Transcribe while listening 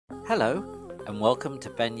Hello, and welcome to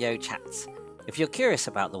Benyo Chats. If you're curious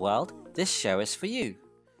about the world, this show is for you.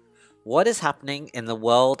 What is happening in the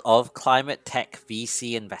world of ClimateTech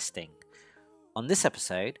VC investing? On this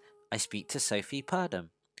episode, I speak to Sophie Purdom.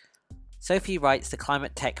 Sophie writes the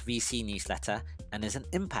ClimateTech VC newsletter and is an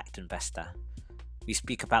impact investor. We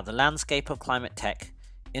speak about the landscape of climate tech,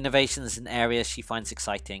 innovations in areas she finds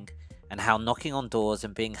exciting, and how knocking on doors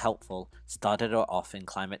and being helpful started her off in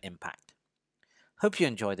climate impact. Hope you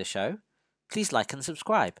enjoy the show. Please like and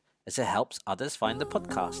subscribe as it helps others find the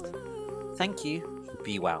podcast. Thank you.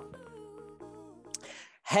 Be well.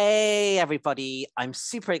 Hey everybody, I'm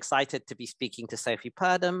super excited to be speaking to Sophie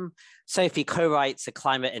Purdom. Sophie co-writes a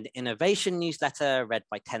climate and innovation newsletter read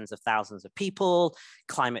by tens of thousands of people,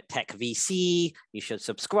 ClimateTech VC, you should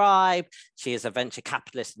subscribe. She is a venture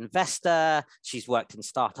capitalist investor. She's worked in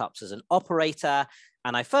startups as an operator.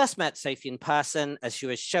 And I first met Sophie in person as she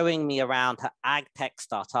was showing me around her ag tech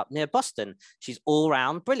startup near Boston. She's all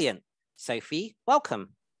round brilliant. Sophie,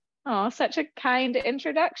 welcome. Oh, such a kind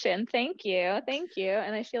introduction. Thank you. Thank you.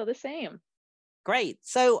 And I feel the same. Great.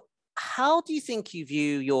 So how do you think you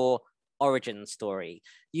view your origin story?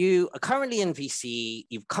 You are currently in VC,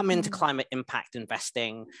 you've come into climate impact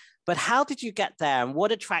investing, but how did you get there and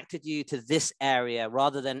what attracted you to this area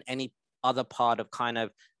rather than any other part of kind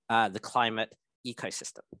of the climate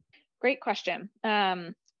ecosystem? Great question.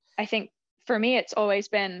 I think for me, it's always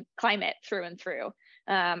been climate through and through.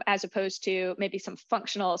 As opposed to maybe some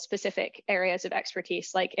functional specific areas of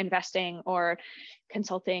expertise like investing or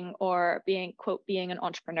consulting or being an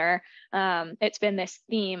entrepreneur. It's been this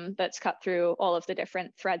theme that's cut through all of the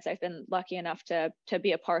different threads I've been lucky enough to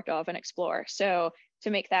be a part of and explore. So to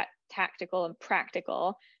make that tactical and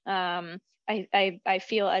practical, I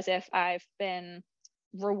feel as if I've been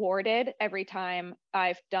rewarded every time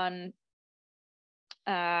I've done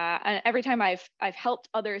and every time I've helped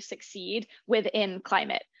others succeed within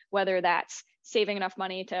climate, whether that's saving enough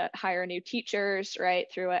money to hire new teachers, right,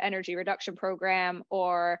 through an energy reduction program,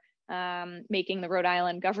 or making the Rhode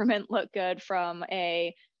Island government look good from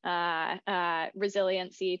a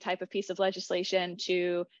resiliency type of piece of legislation,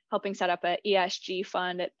 to helping set up an ESG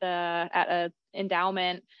fund at a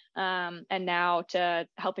endowment, and now to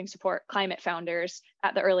helping support climate founders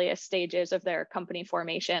at the earliest stages of their company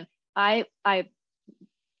formation. I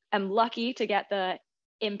am lucky to get the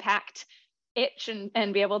impact itch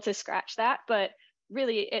and be able to scratch that, but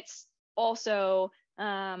really it's also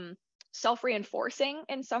self-reinforcing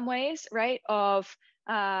in some ways, right? Of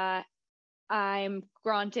I'm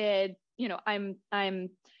granted, I'm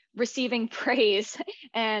receiving praise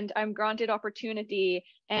and I'm granted opportunity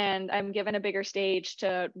and I'm given a bigger stage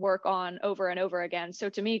to work on over and over again. So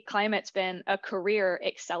to me, climate's been a career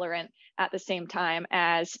accelerant at the same time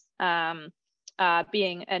as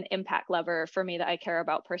being an impact lever for me that I care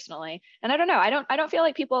about personally. And I don't know, I don't feel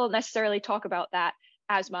like people necessarily talk about that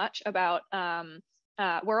as much about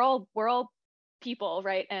we're all people,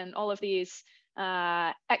 right? And all of these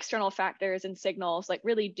external factors and signals like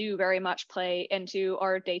really do very much play into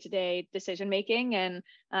our day-to-day decision making. And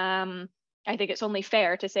I think it's only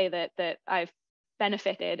fair to say that I've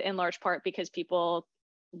benefited in large part because people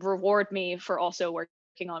reward me for also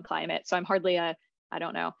working on climate. So I'm hardly I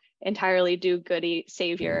don't know, entirely do-goody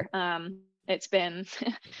savior. It's been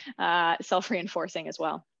self-reinforcing as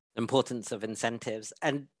well. Importance of incentives.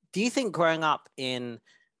 And do you think growing up in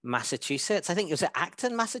Massachusetts, I think it was at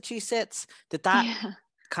Acton, Massachusetts, did that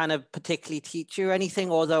kind of particularly teach you anything?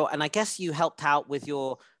 Although, and I guess you helped out with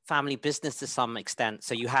your family business to some extent.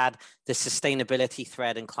 So you had the sustainability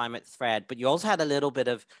thread and climate thread, but you also had a little bit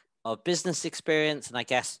of business experience. And I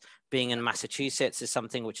guess being in Massachusetts is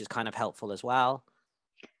something which is kind of helpful as well.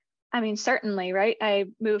 I mean, certainly, right? I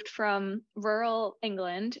moved from rural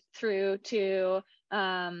England through to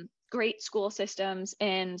great school systems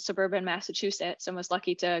in suburban Massachusetts, and was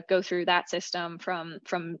lucky to go through that system from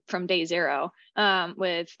day zero,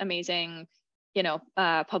 with amazing,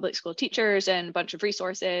 public school teachers and a bunch of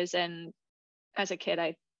resources. And as a kid,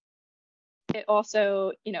 it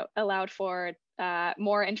also, allowed for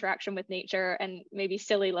more interaction with nature and maybe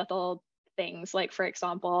silly little things, like, for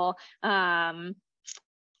example,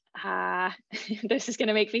 this is going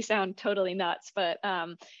to make me sound totally nuts, but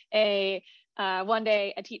one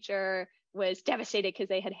day a teacher was devastated because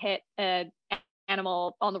they had hit an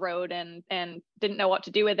animal on the road and didn't know what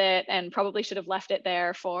to do with it, and probably should have left it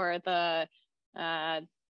there for the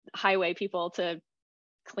highway people to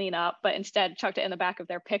clean up, but instead chucked it in the back of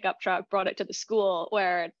their pickup truck, brought it to the school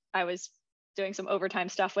where I was doing some overtime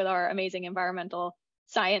stuff with our amazing environmental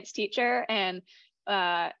science teacher. And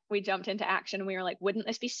we jumped into action and we were like, wouldn't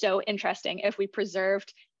this be so interesting if we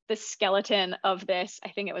preserved the skeleton of this, I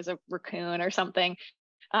think it was a raccoon or something,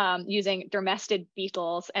 using domestic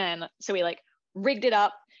beetles. And so we like rigged it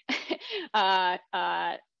up.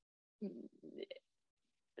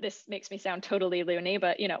 This makes me sound totally loony,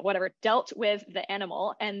 but whatever, dealt with the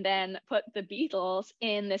animal and then put the beetles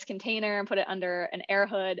in this container and put it under an air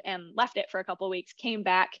hood and left it for a couple of weeks, came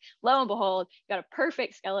back, lo and behold, got a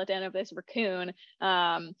perfect skeleton of this raccoon.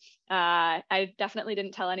 I definitely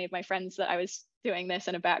didn't tell any of my friends that I was doing this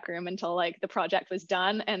in a back room until like the project was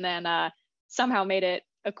done, and then somehow made it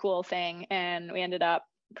a cool thing. And we ended up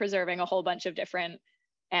preserving a whole bunch of different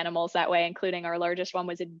animals that way, including our largest one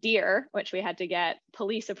was a deer, which we had to get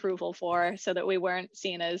police approval for so that we weren't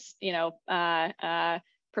seen as,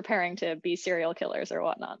 preparing to be serial killers or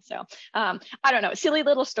whatnot. So I don't know, silly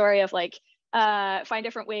little story of like, find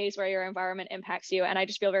different ways where your environment impacts you. And I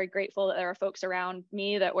just feel very grateful that there are folks around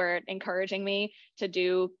me that were encouraging me to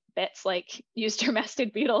do bits like use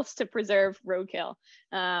domestic beetles to preserve roadkill.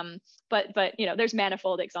 But there's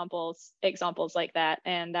manifold examples like that.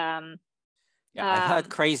 And yeah, I've heard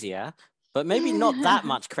crazier, but maybe not that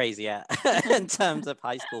much crazier in terms of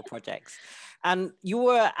high school projects. And you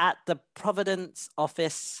were at the Provindence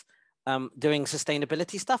office doing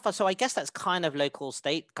sustainability stuff. So I guess that's kind of local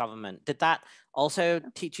state government. Did that also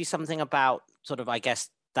teach you something about sort of, I guess,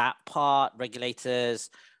 that part, regulators,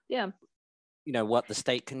 what the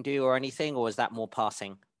state can do or anything, or is that more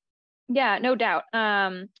passing? Yeah, no doubt.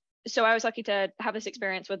 So I was lucky to have this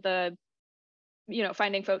experience with the,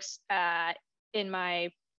 finding folks in my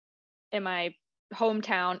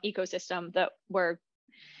hometown ecosystem that were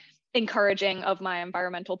encouraging of my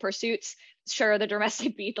environmental pursuits. Sure, the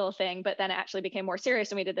domestic beetle thing, but then it actually became more serious,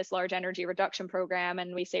 and we did this large energy reduction program,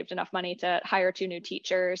 and we saved enough money to hire 2 new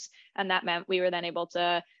teachers, and that meant we were then able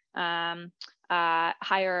to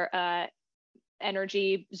hire a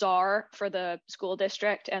energy czar for the school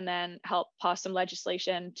district, and then help pass some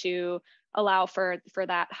legislation to allow for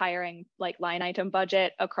that hiring like line item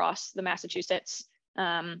budget across the Massachusetts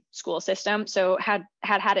school system. So had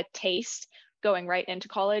a taste going right into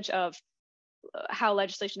college of how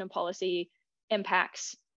legislation and policy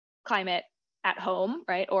impacts climate at home,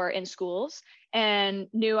 right, or in schools, and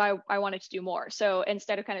knew I wanted to do more. So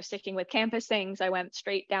instead of kind of sticking with campus things, I went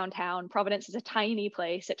straight downtown. Providence is a tiny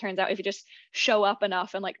place. It turns out if you just show up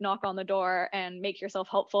enough and like knock on the door and make yourself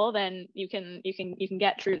helpful, then you can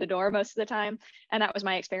get through the door most of the time. And that was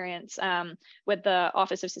my experience with the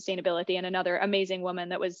Office of Sustainability, and another amazing woman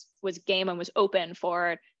that was game and was open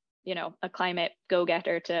for a climate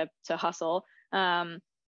go-getter to hustle.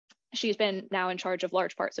 She's been now in charge of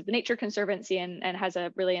large parts of the Nature Conservancy and has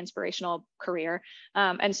a really inspirational career.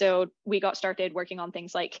 And so we got started working on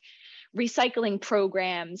things like recycling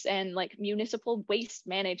programs and like municipal waste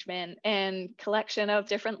management and collection of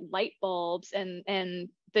different light bulbs and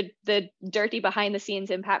the dirty behind the scenes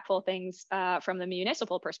impactful things from the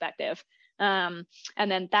municipal perspective. And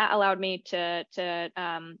then that allowed me to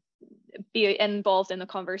be involved in the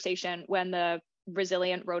conversation when the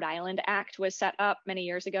Resilient Rhode Island Act was set up many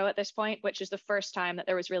years ago at this point, which is the first time that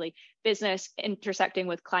there was really business intersecting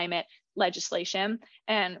with climate legislation.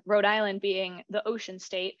 And Rhode Island being the ocean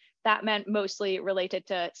state, that meant mostly related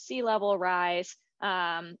to sea level rise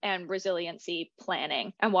and resiliency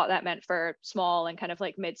planning and what that meant for small and kind of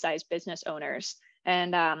like mid-sized business owners.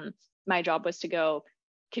 And my job was to go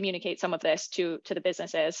communicate some of this to the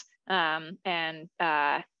businesses and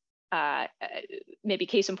maybe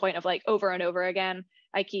case in point of like over and over again,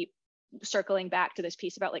 I keep circling back to this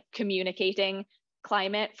piece about like communicating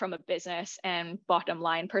climate from a business and bottom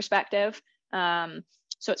line perspective. So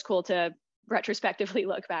it's cool to retrospectively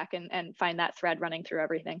look back and find that thread running through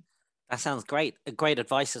everything. That sounds great. Great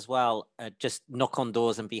advice as well. Just knock on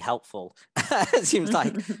doors and be helpful. It seems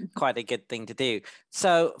like quite a good thing to do.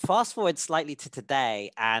 So fast forward slightly to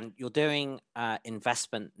today, and you're doing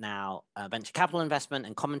investment now, venture capital investment,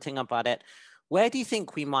 and commenting about it. Where do you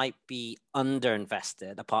think we might be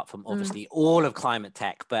underinvested, apart from obviously all of climate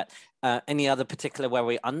tech, but any other particular where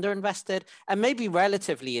we're underinvested? And maybe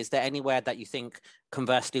relatively, is there anywhere that you think,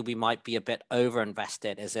 conversely, we might be a bit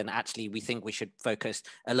overinvested, as in actually we think we should focus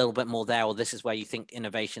a little bit more there, or this is where you think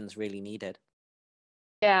innovation is really needed?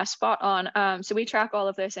 Yeah, spot on. So we track all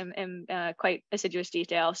of this in quite assiduous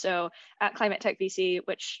detail. So at ClimateTech VC,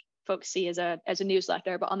 which folks see as a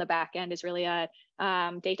newsletter, but on the back end is really a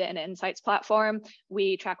data and insights platform.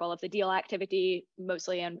 We track all of the deal activity,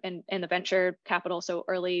 mostly in the venture capital, so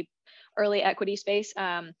early equity space,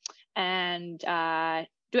 and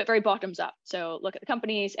do it very bottoms up. So look at the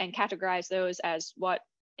companies and categorize those as what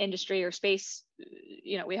industry or space.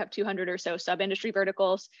 We have 200 or so sub-industry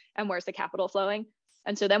verticals, and where's the capital flowing.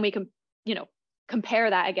 And so then we can, compare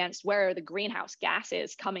that against where are the greenhouse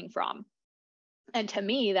gases coming from. And to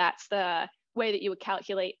me, that's the way that you would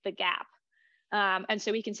calculate the gap. And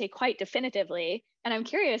so we can say quite definitively, and I'm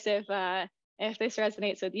curious if this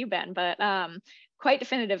resonates with you, Ben, but quite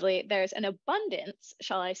definitively, there's an abundance,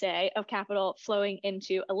 shall I say, of capital flowing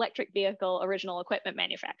into electric vehicle original equipment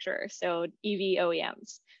manufacturers, so EV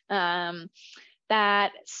OEMs.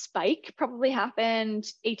 That spike probably happened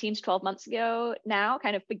 18 to 12 months ago now,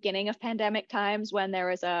 kind of beginning of pandemic times, when there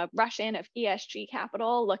was a rush in of ESG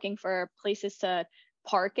capital looking for places to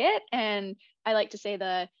park it. And I like to say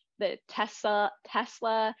the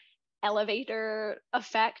Tesla elevator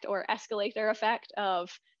effect or escalator effect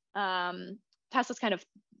of Tesla's kind of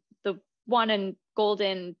the one and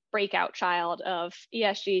golden breakout child of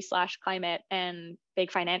ESG / climate and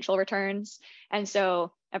big financial returns. And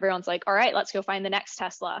so everyone's like, all right, let's go find the next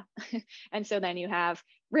Tesla. And so then you have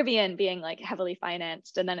Rivian being like heavily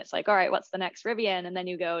financed. And then it's like, all right, what's the next Rivian? And then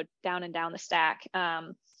you go down and down the stack.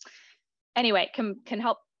 Anyway, can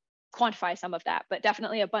help quantify some of that, but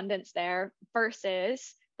definitely abundance there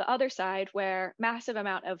versus the other side where massive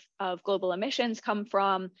amount of global emissions come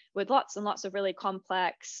from, with lots and lots of really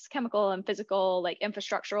complex chemical and physical like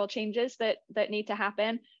infrastructural changes that need to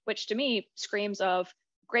happen, which to me screams of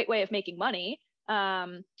great way of making money,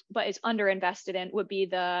 but is underinvested in, would be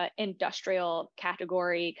the industrial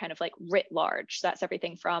category, kind of like writ large. So that's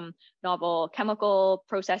everything from novel chemical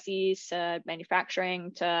processes to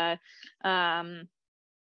manufacturing to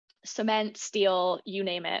cement, steel, you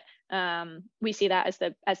name it. We see that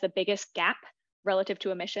as the biggest gap relative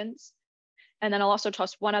to emissions. And then I'll also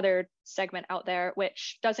toss one other segment out there,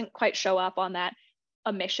 which doesn't quite show up on that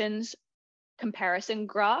emissions comparison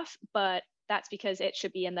graph, but that's because it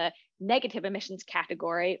should be in the negative emissions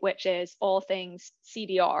category, which is all things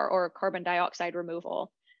CDR or carbon dioxide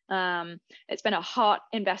removal. It's been a hot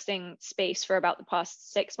investing space for about the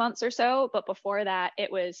past 6 months or so, but before that,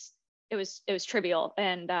 it was trivial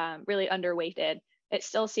and really underweighted. It's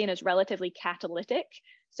still seen as relatively catalytic.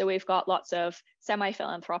 So we've got lots of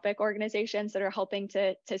semi-philanthropic organizations that are helping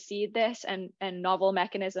to seed this, and novel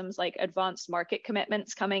mechanisms like advanced market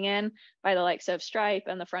commitments coming in by the likes of Stripe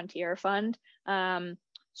and the Frontier Fund.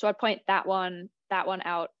 So I'd point that one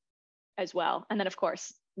out as well. And then of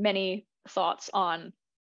course, many thoughts on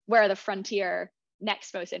where are the frontier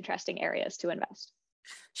next most interesting areas to invest.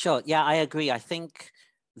 Sure. Yeah, I agree. I think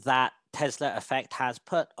that Tesla effect has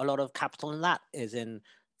put a lot of capital in that, is in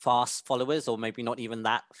fast followers, or maybe not even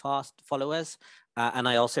that fast followers. And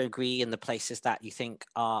I also agree in the places that you think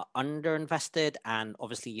are underinvested. And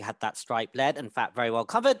obviously you had that Stripe led, in fact, very well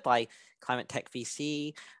covered by ClimateTech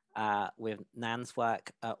VC with Nan's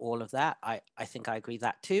work, all of that. I think I agree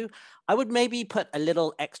that too. I would maybe put a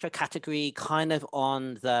little extra category kind of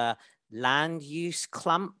on the land use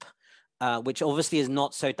clump, which obviously is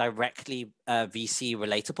not so directly VC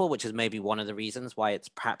relatable, which is maybe one of the reasons why it's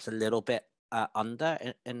perhaps a little bit under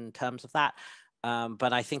in terms of that.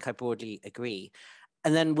 But I think I broadly agree.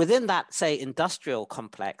 And then within that, say, industrial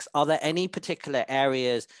complex, are there any particular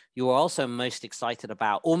areas you are also most excited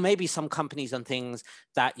about, or maybe some companies and things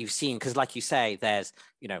that you've seen? Because like you say, there's,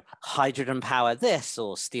 hydrogen power this,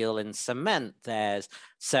 or steel and cement. There's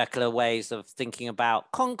circular ways of thinking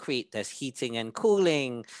about concrete. There's heating and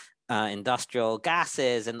cooling, industrial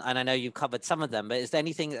gases. And I know you've covered some of them, but is there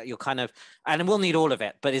anything that you're kind of, and we'll need all of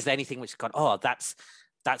it, but is there anything which got,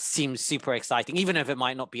 that seems super exciting, even if it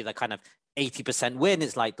might not be the kind of 80% win,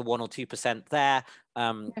 is like the 1 or 2% there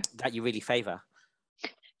that you really favor?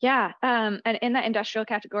 Yeah, and in that industrial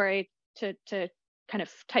category, to kind of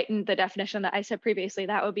tighten the definition that I said previously,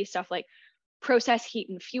 that would be stuff like process heat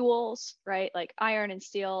and fuels, right? Like iron and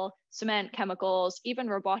steel, cement, chemicals, even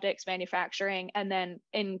robotics manufacturing, and then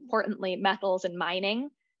importantly, metals and mining.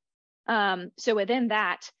 So within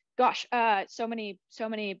that, gosh, so many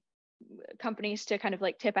companies to kind of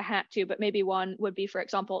like tip a hat to, but maybe one would be, for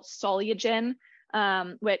example, Solugen,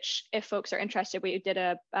 which if folks are interested, we did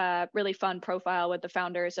a really fun profile with the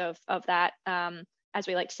founders of that, as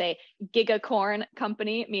we like to say, gigacorn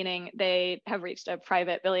company, meaning they have reached a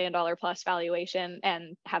private $1 billion plus valuation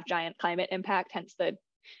and have giant climate impact, hence the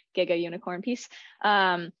giga unicorn piece.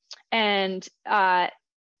 And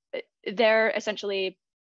they're essentially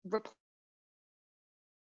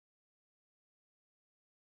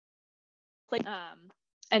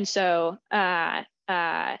and so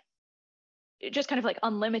just kind of like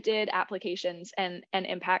unlimited applications and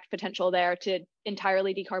impact potential there to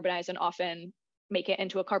entirely decarbonize and often make it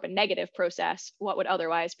into a carbon negative process, what would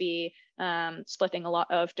otherwise be splitting a lot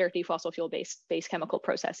of dirty fossil fuel based chemical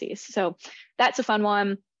processes. So that's a fun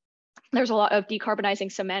one. there's a lot of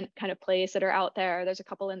decarbonizing cement kind of plays that are out there. There's a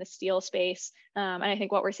couple in the steel space. And I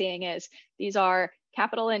think what we're seeing is these are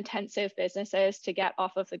capital intensive businesses to get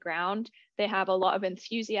off of the ground. They have a lot of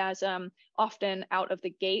enthusiasm, often out of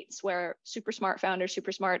the gates, where super smart founders,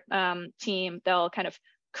 super smart team, they'll kind of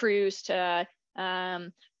cruise to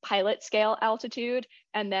pilot scale altitude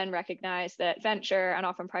and then recognize that venture and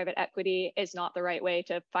often private equity is not the right way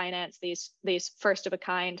to finance these first of a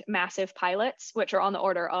kind massive pilots, which are on the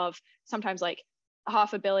order of sometimes like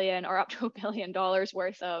 $500 million or up to $1 billion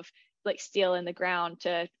worth of like steel in the ground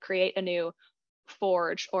to create a new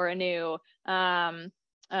forge or a new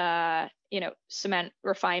cement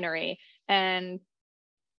refinery. And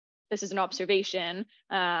this is an observation.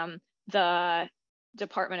 The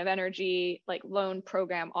Department of Energy, like loan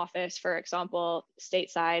program office, for example,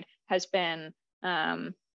 stateside, has been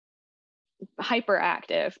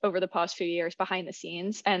hyperactive over the past few years behind the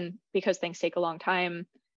scenes. And because things take a long time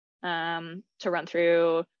to run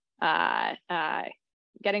through,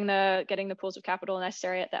 getting the pools of capital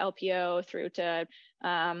necessary at the LPO through to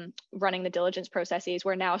running the diligence processes,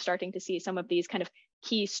 we're now starting to see some of these kind of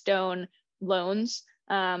keystone loans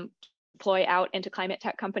deploy out into climate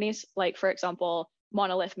tech companies, like, for example,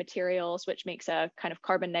 Monolith Materials, which makes a kind of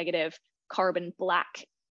carbon negative, carbon black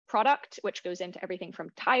product, which goes into everything from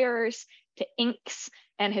tires to inks,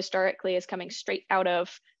 and historically is coming straight out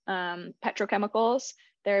of petrochemicals.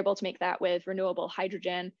 They're able to make that with renewable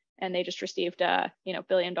hydrogen, and they just received a $1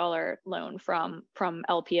 billion loan from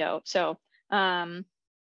LPO. So ample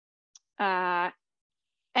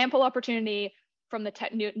opportunity from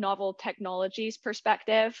the novel technologies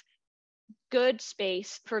perspective. Good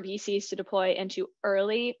space for VCs to deploy into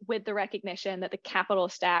early, with the recognition that the capital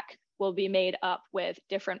stack will be made up with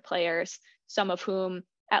different players, some of whom,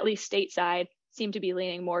 at least stateside, seem to be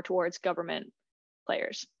leaning more towards government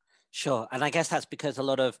players. Sure. And I guess that's because a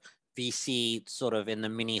lot of VC sort of in the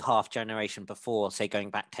mini half generation before, say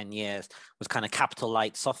going back 10 years, was kind of capital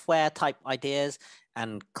light software type ideas,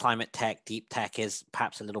 and climate tech, deep tech is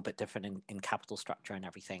perhaps a little bit different in capital structure and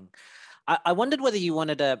everything. I wondered whether you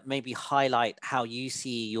wanted to maybe highlight how you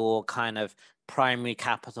see your kind of primary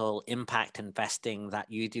capital impact investing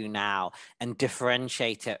that you do now and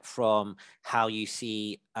differentiate it from how you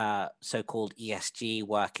see so-called ESG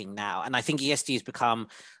working now. And I think ESG has become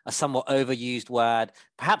a somewhat overused word,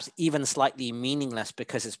 perhaps even slightly meaningless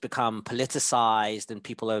because it's become politicized and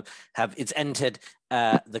people have it's entered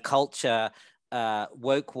the culture,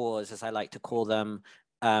 woke wars, as I like to call them,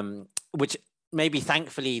 which maybe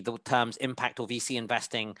thankfully the terms impact or VC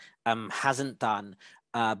investing hasn't done.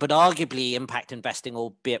 But arguably impact investing,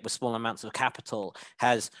 albeit with small amounts of capital,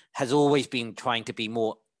 has always been trying to be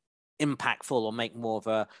more impactful or make more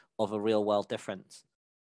of a real world difference.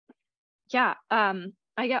 Yeah, I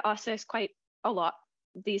get asked this quite a lot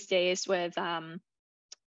these days with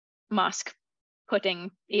Musk putting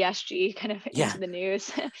ESG kind of into the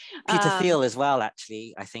news. Peter Thiel as well,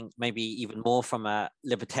 actually, I think maybe even more from a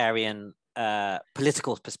libertarian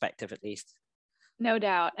political perspective, at least. No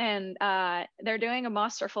doubt. And they're doing a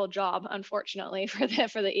masterful job, unfortunately, for the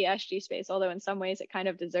ESG space, although in some ways it kind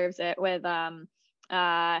of deserves it, with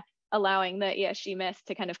allowing the ESG myth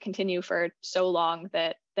to kind of continue for so long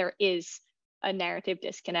that there is a narrative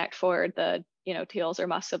disconnect for the Thiels or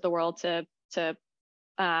Musks of the world to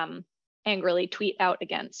angrily tweet out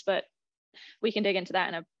against. But we can dig into that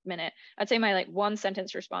in a minute. I'd say my one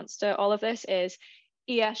sentence response to all of this is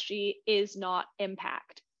ESG is not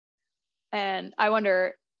impact. And I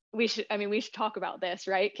wonder, we should talk about this,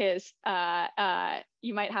 right? Because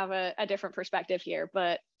you might have a different perspective here,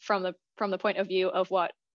 but from the point of view of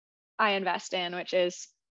what I invest in, which is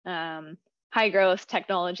high growth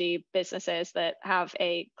technology businesses that have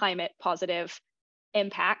a climate positive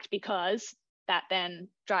impact, because that then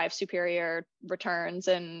drives superior returns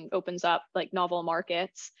and opens up novel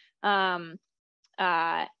markets.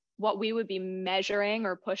 What we would be measuring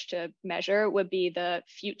or pushed to measure would be the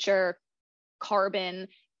future carbon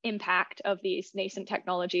impact of these nascent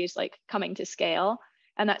technologies coming to scale.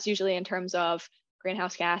 And that's usually in terms of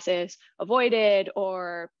greenhouse gases avoided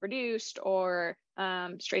or reduced or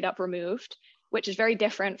straight up removed, which is very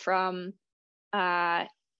different from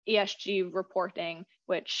ESG reporting,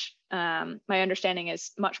 which my understanding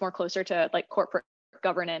is much more closer to corporate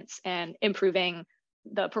governance and improving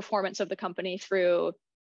the performance of the company through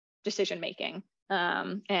decision making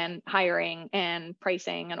and hiring and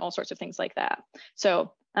pricing and all sorts of things like that.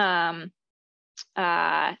 So my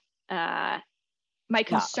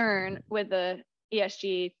concern with the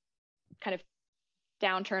ESG kind of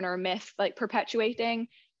downturn or myth perpetuating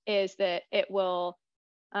is that it will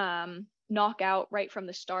knock out right from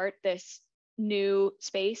the start this new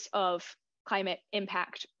space of climate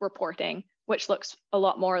impact reporting, which looks a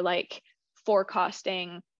lot more like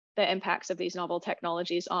forecasting the impacts of these novel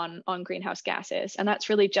technologies on greenhouse gases. And that's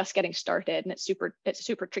really just getting started, and it's a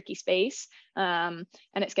super tricky space, and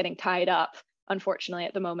it's getting tied up, unfortunately,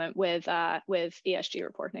 at the moment with ESG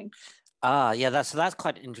reporting. Yeah, that's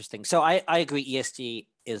quite interesting. So I agree ESG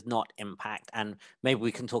is not impact, and maybe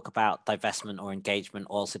we can talk about divestment or engagement,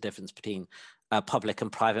 also difference between public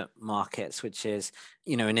and private markets, which is,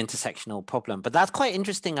 an intersectional problem. But that's quite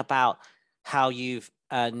interesting about how you've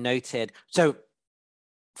noted. So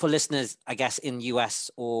for listeners, I guess in US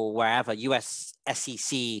or wherever, US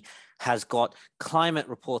SEC has got climate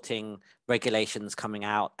reporting regulations coming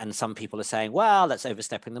out, and some people are saying, well, that's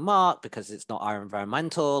overstepping the mark because it's not our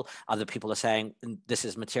environmental. Other people are saying this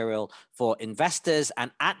is material for investors,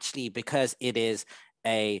 and actually because it is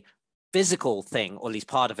a physical thing, or at least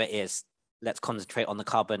part of it is, let's concentrate on the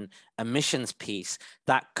carbon emissions piece,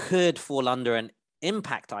 that could fall under an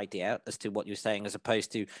impact idea as to what you're saying, as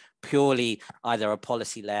opposed to purely either a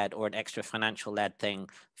policy-led or an extra financial-led thing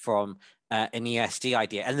from an ESG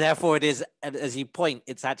idea. And therefore it is, as you point,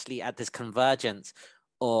 it's actually at this convergence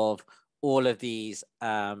of all of these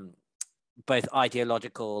both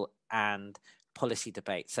ideological and policy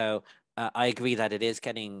debates. So I agree that it is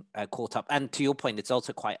getting caught up. And to your point, it's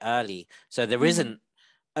also quite early. So there isn't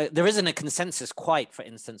a consensus quite, for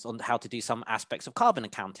instance, on how to do some aspects of carbon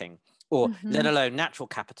accounting, or let alone natural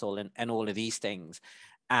capital and all of these things.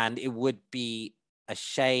 And it would be a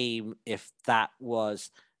shame if that was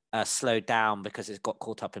slowed down because it got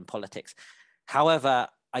caught up in politics. However,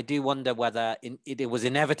 I do wonder whether it was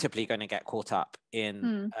inevitably going to get caught up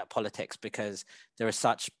in politics, because there are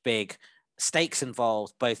such big stakes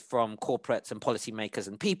involved, both from corporates and policymakers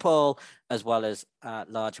and people, as well as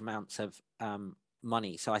large amounts of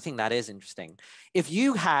money. So I think that is interesting. If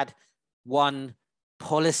you had one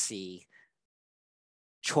policy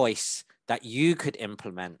choice that you could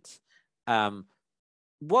implement,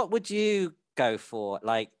 what would you go for?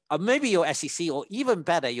 Like, maybe you're SEC, or even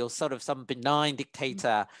better, you're sort of some benign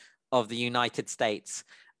dictator of the United States.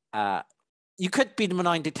 You could be the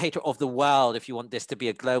benign dictator of the world if you want this to be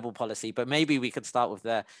a global policy, but maybe we could start with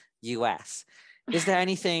the US. Is there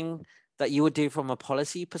anything that you would do from a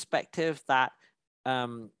policy perspective that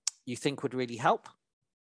you think would really help?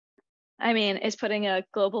 I mean, is putting a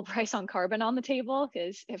global price on carbon on the table?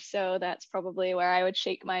 Because if so, that's probably where I would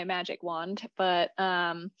shake my magic wand. But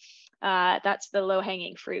that's the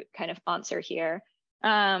low-hanging fruit kind of answer here.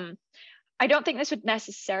 I don't think this would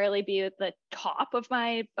necessarily be at the top of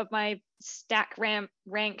my stack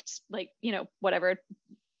ranked, like, whatever,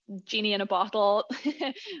 genie in a bottle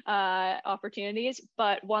opportunities.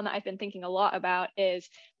 But one that I've been thinking a lot about is,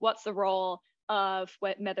 what's the role of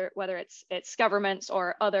whether it's governments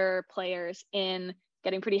or other players in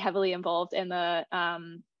getting pretty heavily involved in the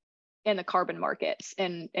carbon markets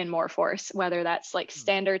in more force, whether that's like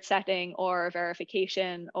standard setting or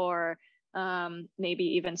verification or maybe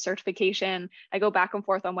even certification. I go back and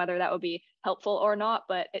forth on whether that would be helpful or not,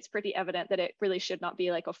 but it's pretty evident that it really should not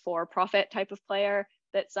be like a for-profit type of player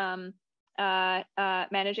that's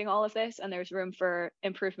managing all of this, and there's room for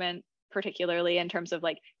improvement, particularly in terms of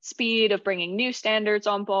like speed of bringing new standards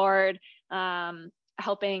on board,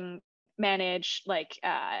 helping manage like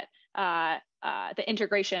the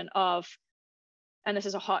integration of, and this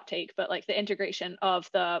is a hot take, but like the integration of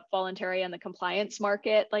the voluntary and the compliance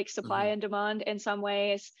market, like supply and demand in some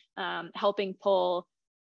ways, helping pull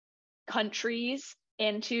countries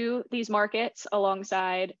into these markets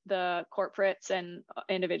alongside the corporates and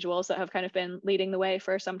individuals that have kind of been leading the way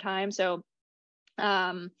for some time. So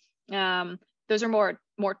those are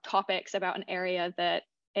more topics about an area that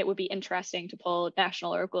it would be interesting to pull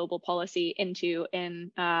national or global policy into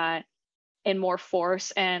in more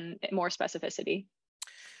force and more specificity.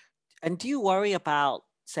 And do you worry about,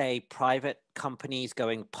 say, private companies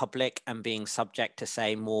going public and being subject to,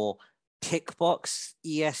 say, more tick box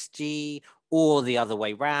ESG, or the other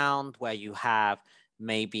way round, where you have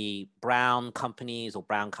maybe brown companies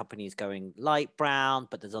going light brown,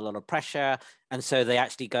 but there's a lot of pressure, and so they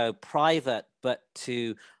actually go private, but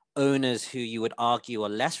to owners who you would argue are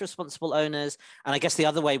less responsible owners? And I guess the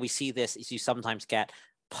other way we see this is you sometimes get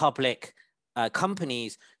public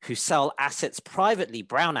companies who sell assets privately,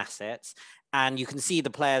 brown assets, and you can see the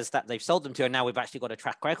players that they've sold them to, and now we've actually got a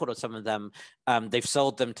track record of some of them. They've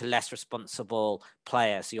sold them to less responsible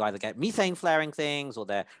players. So you either get methane flaring things, or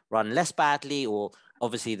they're run less badly, or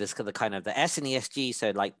obviously there's the kind of the S in ESG,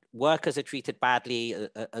 so like workers are treated badly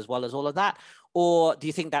as well as all of that. Or do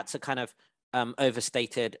you think that's a kind of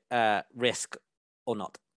overstated risk or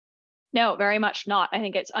not? No, very much not. I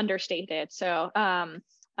think it's understated. So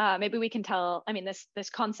maybe we can tell. I mean, this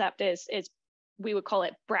concept is we would call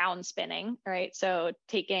it brown spinning, right? So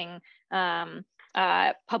taking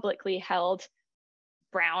publicly held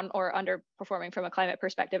brown or underperforming from a climate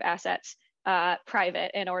perspective assets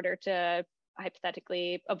private in order to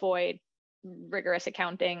hypothetically avoid rigorous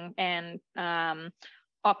accounting and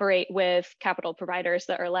operate with capital providers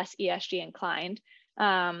that are less ESG inclined.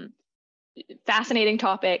 Fascinating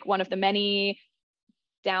topic, one of the many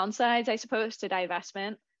downsides, I suppose, to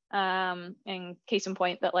divestment. And case in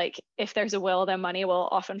point that like if there's a will, then money will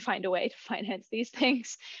often find a way to finance these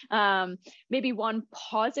things. Maybe one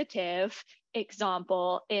positive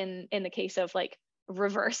example in the case of like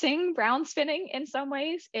reversing brown spinning in some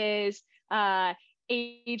ways is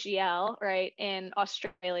AGL, right, in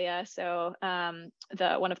Australia. So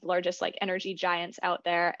the one of the largest like energy giants out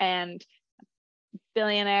there, and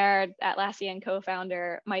billionaire Atlassian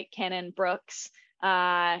co-founder Mike Cannon-Brookes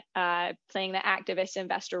playing the activist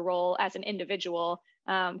investor role as an individual,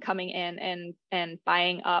 coming in and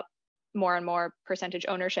buying up more and more percentage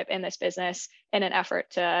ownership in this business in an effort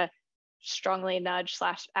to strongly nudge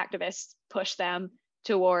 / activists push them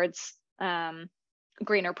towards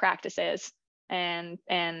greener practices. And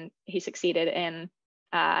he succeeded in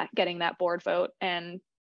getting that board vote and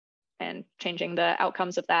changing the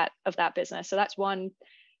outcomes of that business. So that's one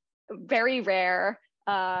very rare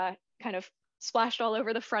kind of splashed all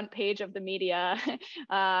over the front page of the media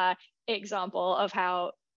example of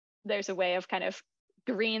how there's a way of kind of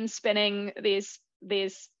green spinning these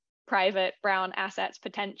private brown assets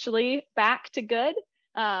potentially back to good.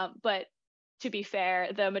 But to be fair,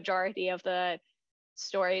 the majority of the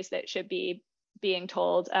stories that should be being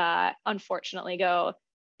told unfortunately go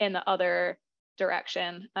in the other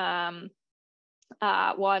direction. One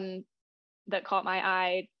that caught my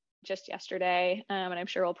eye just yesterday, and I'm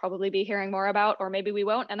sure we'll probably be hearing more about, or maybe we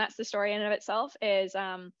won't, and that's the story in and of itself, is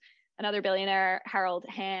another billionaire, Harold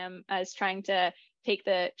Hamm, is trying to take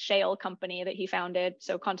the shale company that he founded,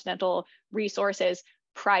 so Continental Resources,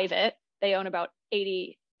 private. They own about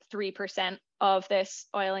 83% of this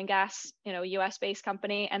oil and gas, US-based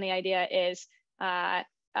company, and the idea is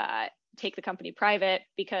take the company private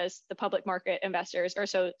because the public market investors are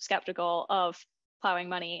so skeptical of plowing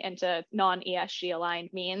money into non-ESG aligned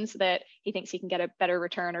means that he thinks he can get a better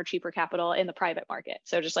return or cheaper capital in the private market.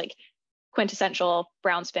 So just like quintessential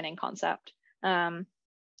brown spinning concept.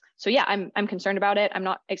 So yeah, I'm concerned about it. I'm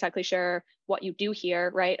not exactly sure what you do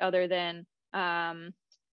here, right? Other than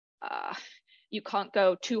you can't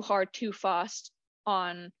go too hard, too fast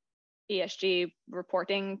on ESG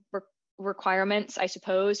reporting requirements, I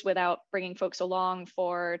suppose, without bringing folks along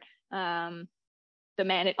for on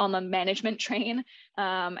the management train,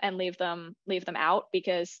 and leave them out,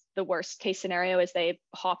 because the worst case scenario is they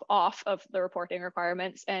hop off of the reporting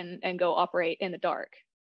requirements and go operate in the dark.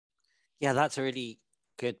 Yeah, that's a really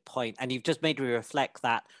good point. And you've just made me reflect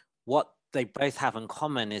that what they both have in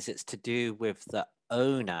common is it's to do with the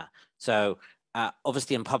owner. So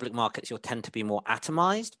obviously in public markets, you'll tend to be more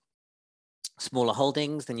atomized, smaller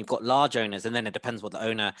holdings, then you've got large owners, and then it depends what the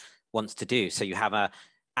owner wants to do. So you have a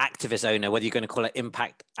activist owner, whether you're going to call it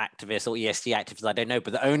impact activist or ESG activist, I don't know,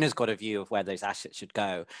 but the owner's got a view of where those assets should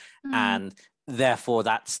go. And therefore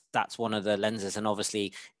that's one of the lenses. And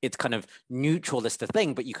obviously it's kind of neutral as the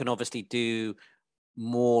thing, but you can obviously do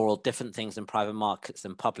more or different things in private markets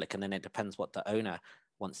than public, and then it depends what the owner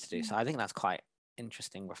wants to do. So I think that's quite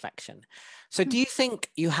interesting reflection. So do you think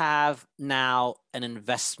you have now an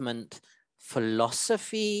investment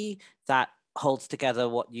philosophy that holds together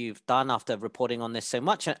what you've done after reporting on this so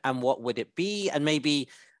much, and what would it be? And maybe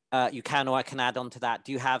you can, or I can add on to that.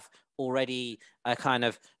 Do you have already a kind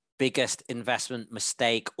of biggest investment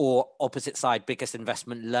mistake, or opposite side, biggest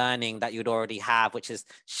investment learning that you'd already have, which has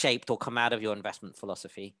shaped or come out of your investment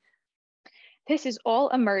philosophy? This is all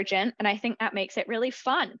emergent, and I think that makes it really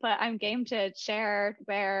fun, but I'm game to share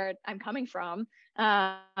where I'm coming from.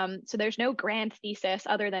 So there's no grand thesis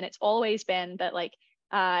other than it's always been that like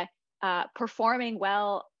performing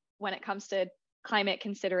well when it comes to climate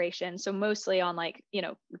consideration. So mostly on like,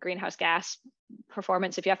 greenhouse gas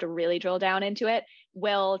performance, if you have to really drill down into it,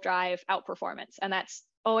 will drive outperformance. And that's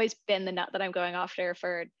always been the nut that I'm going after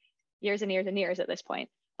for years and years and years at this point.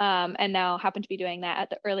 And now happen to be doing that at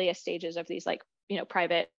the earliest stages of these like,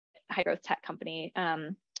 private high growth tech company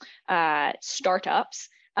startups.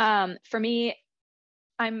 For me,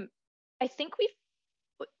 I think we've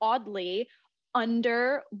oddly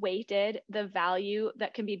underweighted the value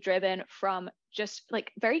that can be driven from just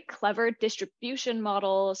like very clever distribution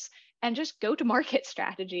models and just go-to-market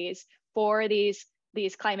strategies for these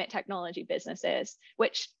climate technology businesses,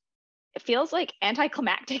 which it feels like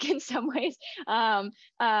anticlimactic in some ways,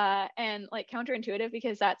 and like counterintuitive,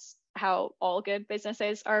 because that's how all good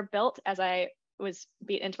businesses are built, as I was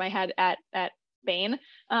beat into my head at Bain.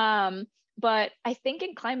 But I think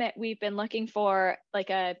in climate, we've been looking for like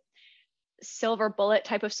a silver bullet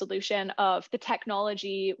type of solution of the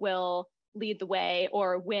technology will lead the way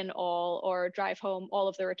or win all or drive home all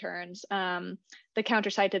of the returns. The counter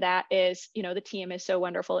side to that is, the team is so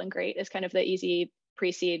wonderful and great is kind of the easy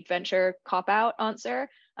pre-seed venture cop-out answer.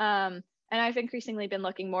 And I've increasingly been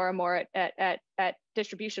looking more and more at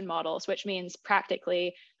distribution models, which means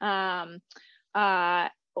practically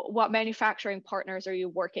what manufacturing partners are you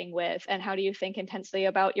working with, and how do you think intensely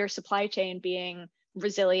about your supply chain being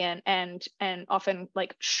resilient and often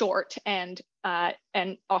like short and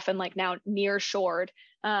often like now near shored.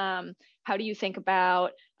 How do you think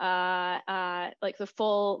about like the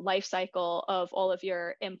full life cycle of all of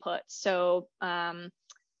your inputs? So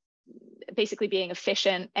basically being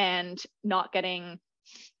efficient and not getting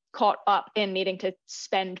caught up in needing to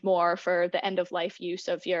spend more for the end of life use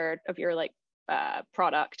of your like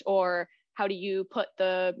product, or how do you put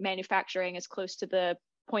the manufacturing as close to the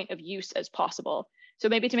point of use as possible? So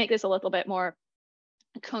maybe to make this a little bit more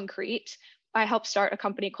concrete, I helped start a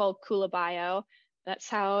company called Kula Bio. That's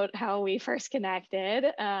how we first connected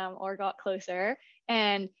or got closer.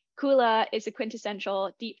 And Kula is a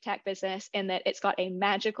quintessential deep tech business in that it's got a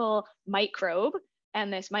magical microbe,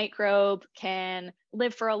 and this microbe can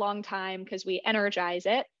live for a long time because we energize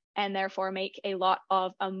it and therefore make a lot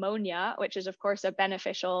of ammonia, which is of course a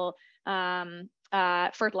beneficial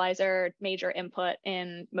fertilizer major input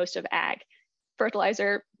in most of ag.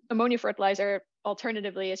 Ammonia fertilizer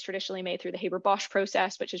alternatively is traditionally made through the Haber-Bosch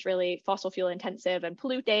process, which is really fossil fuel intensive and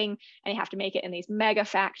polluting, and you have to make it in these mega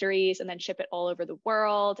factories and then ship it all over the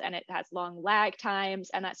world, and it has long lag times,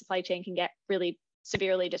 and that supply chain can get really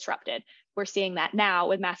severely disrupted. We're seeing that now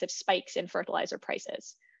with massive spikes in fertilizer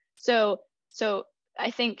prices. So I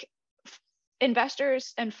think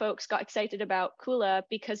investors and folks got excited about Kula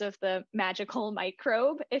because of the magical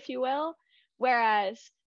microbe, if you will, whereas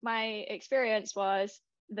my experience was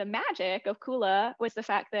the magic of Kula was the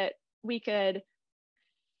fact that we could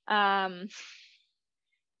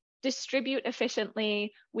distribute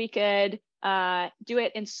efficiently. We could do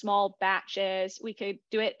it in small batches. We could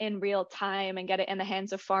do it in real time and get it in the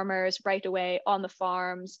hands of farmers right away on the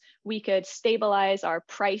farms. We could stabilize our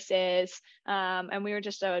prices. And we were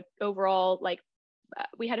just overall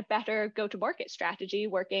we had a better go-to-market strategy,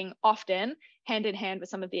 working often hand in hand with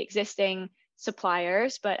some of the existing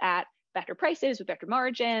suppliers, but at better prices with better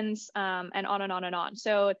margins, and on and on and on.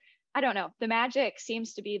 So I don't know, the magic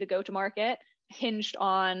seems to be the go-to-market hinged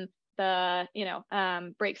on the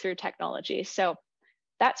breakthrough technology. So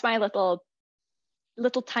that's my little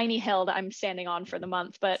tiny hill that I'm standing on for the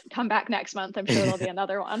month, but come back next month, I'm sure there'll be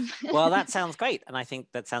another one. Well, that sounds great. And I think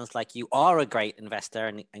that sounds like you are a great investor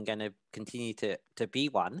and going to continue to be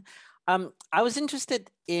one. I was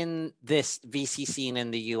interested in this VC scene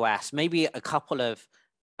in the US, maybe a couple of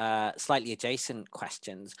slightly adjacent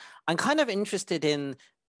questions. I'm kind of interested in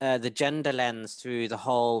the gender lens through the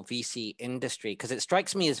whole VC industry, because it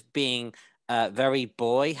strikes me as being very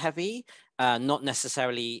boy heavy, not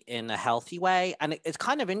necessarily in a healthy way. And it's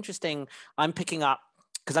kind of interesting. I'm picking up,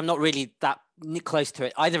 because I'm not really that close to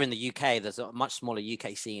it either in the UK. There's a much smaller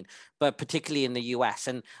UK scene, but particularly in the US.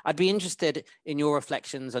 And I'd be interested in your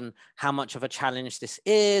reflections on how much of a challenge this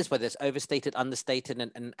is, whether it's overstated, understated,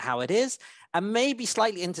 and how it is. And maybe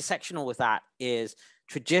slightly intersectional with that is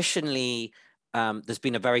traditionally, there's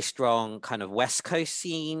been a very strong kind of West Coast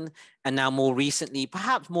scene. And now more recently,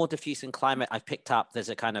 perhaps more diffuse in climate, I've picked up there's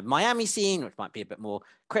a kind of Miami scene, which might be a bit more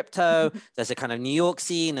crypto. There's a kind of New York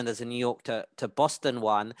scene, and there's a New York to Boston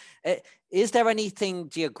one. Is there anything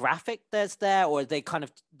geographic there, or they're kind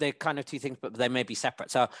of two things, but they may be separate?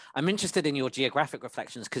 So I'm interested in your geographic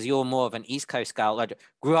reflections, because you're more of an East Coast girl. I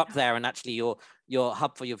grew up there, and actually your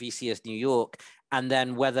hub for your VC is New York. And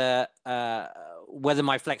then whether my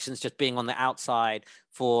reflections just being on the outside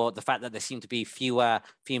for the fact that there seem to be fewer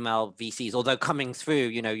female VCs, although coming through,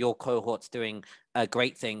 your cohort's doing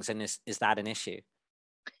great things, and is that an issue?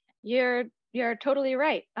 You're totally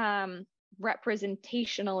right.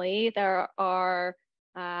 Representationally, there are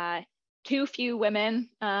too few women,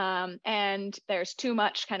 and there's too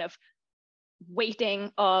much kind of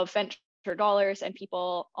weighting of venture dollars and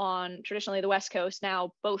people on traditionally the West Coast,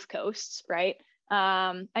 now both coasts, right?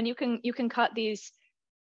 And you can cut these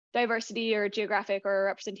diversity or geographic or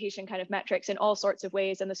representation kind of metrics in all sorts of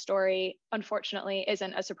ways, and the story, unfortunately,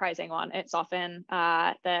 isn't a surprising one. It's often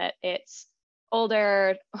that it's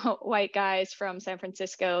older white guys from San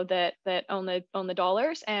Francisco that own the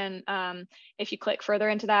dollars. And if you click further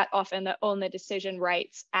into that, often that own the decision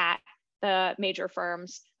rights at the major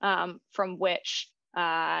firms, from which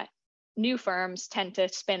new firms tend to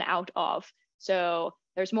spin out of. So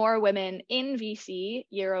there's more women in VC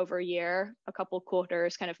year over year, a couple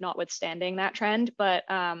quarters kind of notwithstanding that trend. But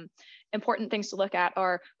important things to look at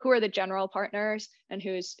are who are the general partners and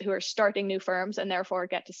who are starting new firms and therefore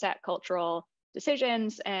get to set cultural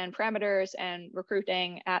decisions and parameters and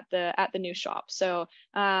recruiting at the new shop. So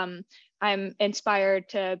I'm inspired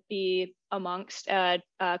to be amongst a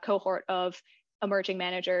cohort of emerging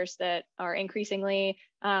managers that are increasingly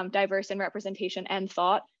diverse in representation and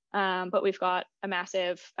thought. But we've got a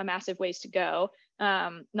massive ways to go.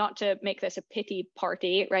 Not to make this a pity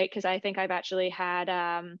party, right? Because I think I've actually had,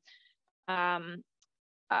 I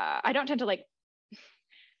don't tend to like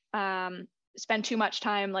spend too much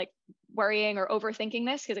time like worrying or overthinking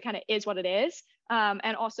this, because it kind of is what it is.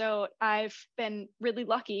 And also I've been really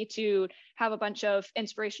lucky to have a bunch of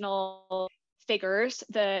inspirational figures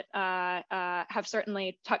that have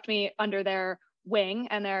certainly tucked me under their wing,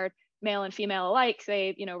 and they're male and female alike.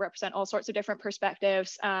 They, represent all sorts of different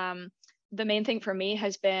perspectives. The main thing for me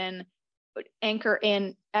has been anchor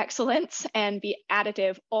in excellence and be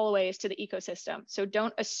additive always to the ecosystem. So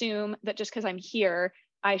don't assume that just because I'm here,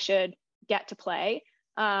 I should get to play.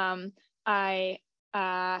 I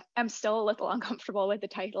am still a little uncomfortable with the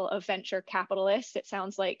title of venture capitalist. It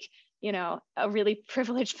sounds like, a really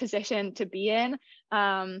privileged position to be in.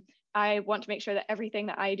 I want to make sure that everything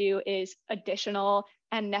that I do is additional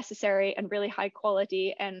and necessary and really high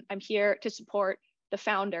quality. And I'm here to support the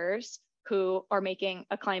founders who are making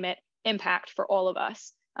a climate impact for all of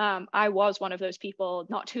us. I was one of those people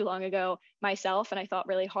not too long ago myself, and I thought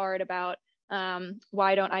really hard about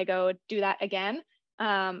why don't I go do that again?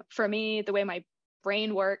 For me, the way my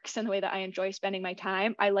brain works and the way that I enjoy spending my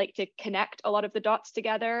time, I like to connect a lot of the dots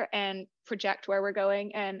together and project where we're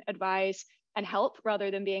going and advise and help,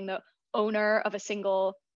 rather than being the owner of a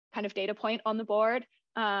single kind of data point on the board.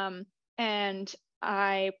 And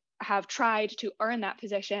I have tried to earn that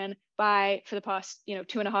position by, for the past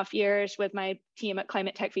 2.5 years with my team at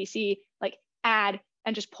ClimateTech VC, like add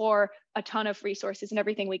and just pour a ton of resources and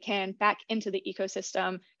everything we can back into the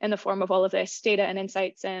ecosystem in the form of all of this data and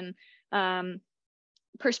insights and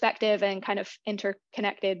perspective and kind of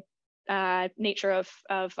interconnected nature of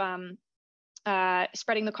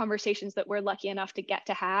spreading the conversations that we're lucky enough to get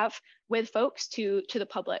to have with folks to the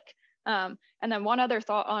public. And then one other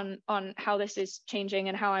thought on how this is changing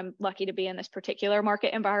and how I'm lucky to be in this particular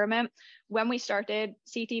market environment. When we started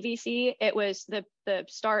CTVC, it was the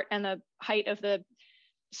start and the height of the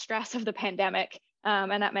stress of the pandemic.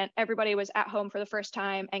 And that meant everybody was at home for the first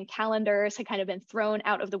time, and calendars had kind of been thrown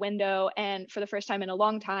out of the window. And for the first time in a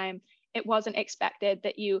long time, it wasn't expected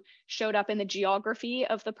that you showed up in the geography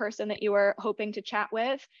of the person that you were hoping to chat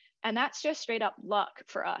with. And that's just straight up luck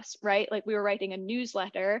for us, right? Like, we were writing a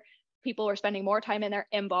newsletter. People were spending more time in their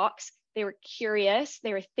inbox. They were curious.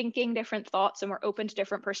 They were thinking different thoughts and were open to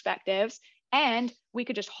different perspectives. And we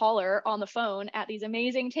could just holler on the phone at these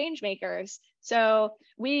amazing change makers. So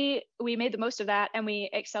we made the most of that, and we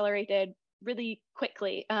accelerated really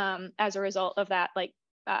quickly as a result of that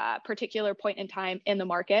particular point in time in the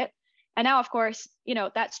market. And now, of course,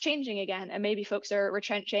 that's changing again, and maybe folks are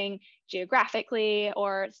retrenching geographically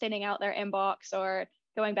or thinning out their inbox or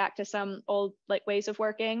going back to some old ways of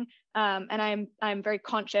working. And I'm very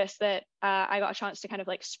conscious that I got a chance to kind of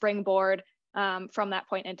springboard from that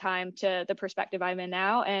point in time to the perspective I'm in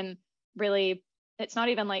now. And really, it's not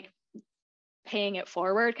even paying it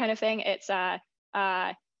forward kind of thing. It's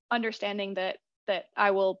understanding that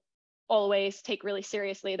I will always take really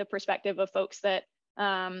seriously the perspective of folks that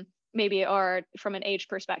maybe are, from an age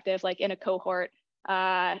perspective, in a cohort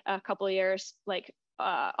a couple of years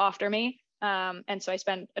after me. And so I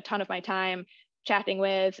spend a ton of my time chatting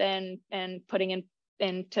with and putting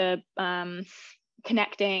into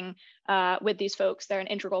connecting with these folks. They're an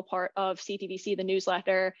integral part of CTVC, the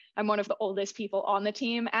newsletter. I'm one of the oldest people on the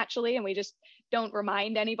team, actually, and we just don't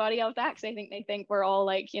remind anybody of that, because I think they think we're all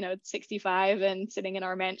 65 and sitting in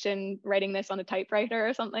our mansion writing this on a typewriter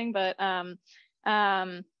or something. But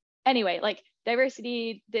anyway,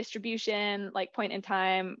 diversity, distribution, point in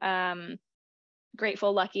time,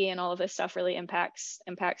 grateful, lucky, and all of this stuff really impacts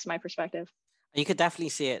my perspective. You could definitely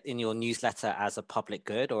see it in your newsletter as a public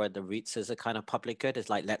good, or at the roots as a kind of public good. It's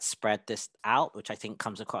let's spread this out, which I think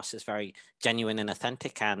comes across as very genuine and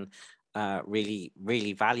authentic, and really,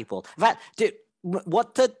 really valuable. In fact,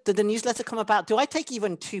 What did the newsletter come about? Do I take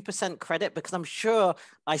even 2% credit? Because I'm sure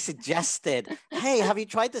I suggested, hey, have you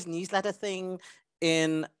tried this newsletter thing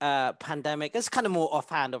in pandemic? It's kind of more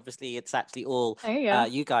offhand. Obviously, it's actually all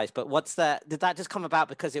you guys. But did that just come about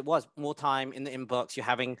because it was more time in the inbox?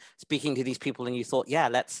 You're speaking to these people and you thought, yeah,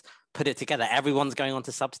 let's put it together. Everyone's going on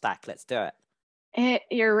to Substack. Let's do it.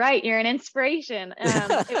 You're right. You're an inspiration.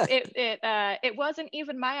 It wasn't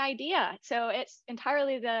even my idea. So it's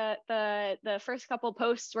entirely the first couple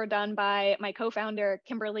posts were done by my co-founder,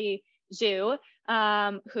 Kimberly Zhu,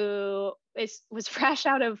 who was fresh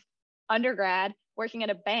out of undergrad, working at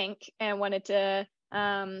a bank, and wanted to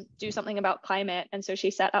do something about climate. And so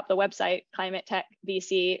she set up the website ClimateTech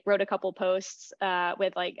VC, wrote a couple posts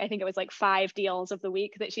with I think it was 5 deals of the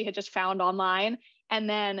week that she had just found online, and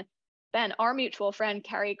then our mutual friend,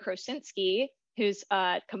 Carrie Krosinski, who's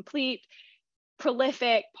a complete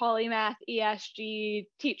prolific polymath, ESG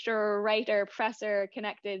teacher, writer, professor,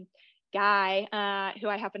 connected guy, who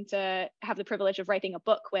I happen to have the privilege of writing a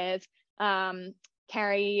book with.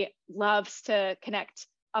 Carrie loves to connect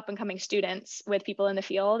up and coming students with people in the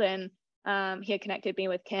field. And he had connected me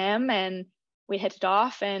with Kim, and we hit it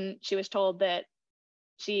off, and she was told that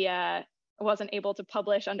she wasn't able to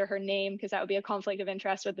publish under her name because that would be a conflict of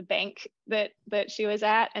interest with the bank that she was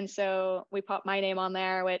at. And so we popped my name on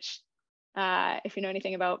there, which if you know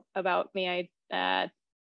anything about me,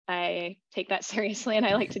 I take that seriously, and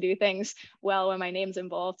I like to do things well when my name's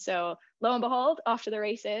involved. So lo and behold, off to the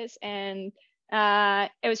races. And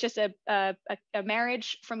it was just a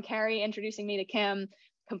marriage from Carrie introducing me to Kim,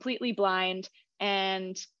 completely blind,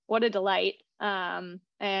 and what a delight.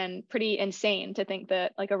 And pretty insane to think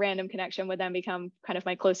that a random connection would then become kind of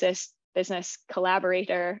my closest business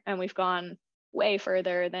collaborator. And we've gone way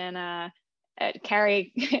further than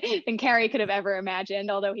Carrie could have ever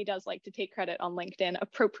imagined, although he does like to take credit on LinkedIn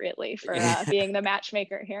appropriately for being the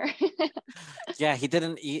matchmaker here. Yeah,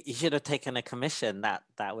 he should have taken a commission.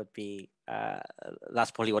 That would be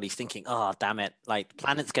that's probably what he's thinking. Oh, damn it,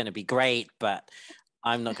 Planet's going to be great, but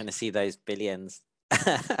I'm not going to see those billions.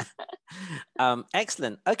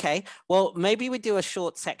 Excellent. Okay, well, maybe we do a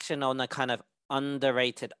short section on the kind of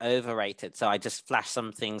underrated, overrated. So I just flash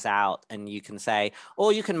some things out, and you can say,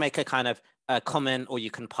 or you can make a kind of comment, or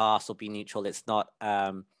you can pass or be neutral. It's not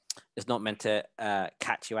meant to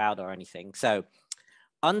catch you out or anything. So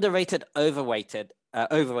underrated, overrated,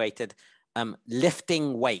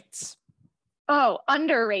 lifting weights. Oh,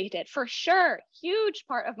 underrated for sure. Huge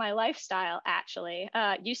part of my lifestyle, actually.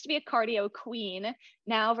 Used to be a cardio queen,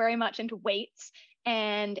 now very much into weights,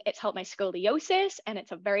 and it's helped my scoliosis, and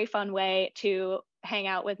it's a very fun way to hang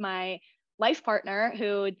out with my life partner,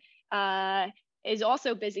 who is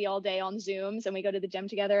also busy all day on Zooms, and we go to the gym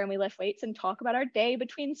together and we lift weights and talk about our day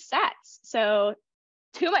between sets. So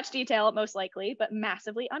too much detail, most likely, but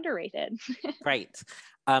massively underrated. Great.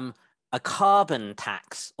 A carbon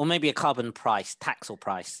tax, or maybe a carbon price, tax or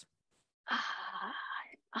price?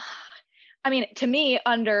 I mean, to me,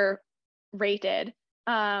 underrated.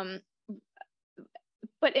 But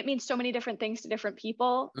it means so many different things to different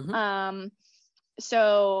people. Mm-hmm.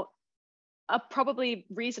 So probably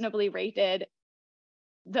reasonably rated,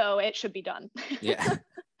 though it should be done. Yeah,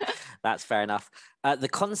 that's fair enough. The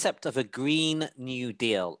concept of a Green New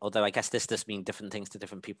Deal, although I guess this does mean different things to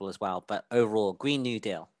different people as well, but overall, Green New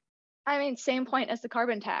Deal. I mean, same point as the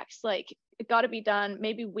carbon tax. It got to be done.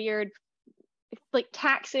 Maybe weird,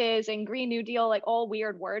 taxes and Green New Deal, all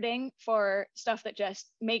weird wording for stuff that just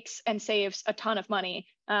makes and saves a ton of money,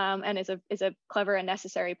 and is a clever and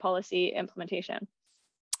necessary policy implementation.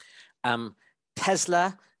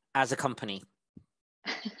 Tesla as a company.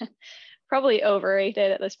 Probably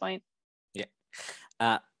overrated at this point.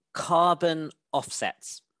 Yeah. Carbon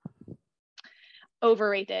offsets.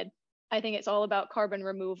 Overrated. I think it's all about carbon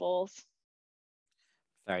removals.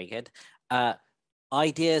 Very good.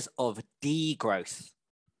 Ideas of degrowth.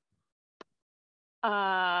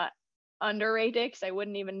 Underrated, because I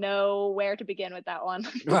wouldn't even know where to begin with that one.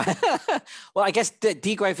 Right. Well, I guess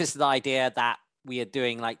degrowth is the idea that we are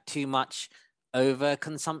doing too much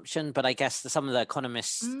overconsumption, but I guess some of the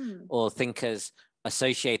economists or thinkers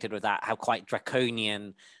associated with that have quite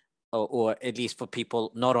draconian, or at least for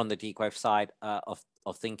people not on the degrowth side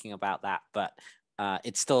of thinking about that, but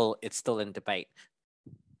it's still in debate.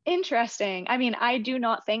 Interesting. I mean, I do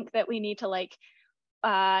not think that we need to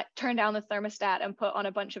turn down the thermostat and put on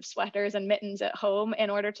a bunch of sweaters and mittens at home in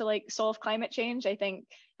order to solve climate change. I think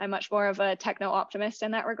I'm much more of a techno optimist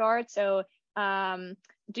in that regard. So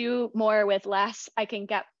do more with less, I can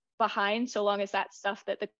get behind, so long as that's stuff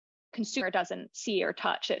that the consumer doesn't see or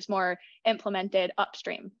touch. It's more implemented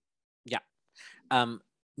upstream. Yeah.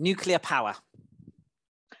 Nuclear power.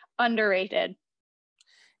 Underrated.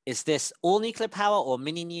 Is this all nuclear power or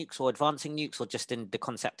mini nukes or advancing nukes or just in the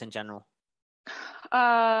concept in general?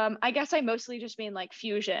 I guess I mostly just mean like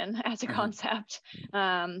fusion as a concept.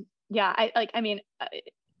 Yeah, I mean,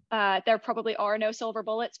 there probably are no silver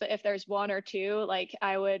bullets, but if there's one or two, like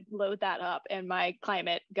I would load that up in my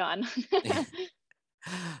climate gun.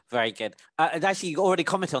 Very good. And actually, you already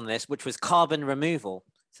commented on this, which was carbon removal.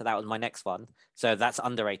 So that was my next one. So that's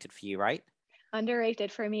underrated for you, right?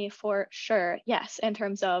 Underrated for me for sure. Yes, in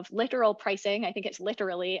terms of literal pricing, I think it's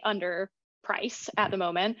literally under price at the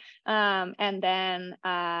moment. And then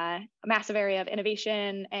a massive area of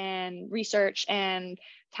innovation and research and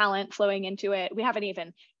talent flowing into it. We haven't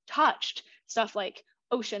even touched stuff like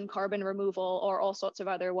ocean carbon removal or all sorts of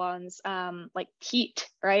other ones, like heat,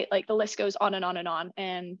 right? Like the list goes on and on and on.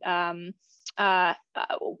 And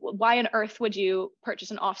why on earth would you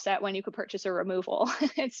purchase an offset when you could purchase a removal?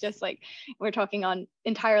 It's just like we're talking on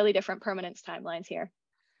entirely different permanence timelines here.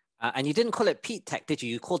 And you didn't call it peat tech, did you?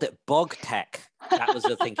 You called it bog tech. That was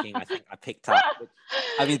the thinking I think I picked up.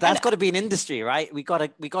 I mean, that's got to be an industry, right? We got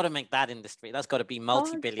to make that industry. That's got to be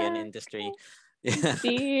multi-billion industry.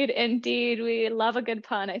 Indeed. We love a good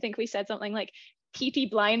pun. I think we said something like Peaky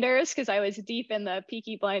Blinders because I was deep in the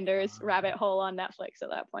Peaky Blinders rabbit hole on Netflix at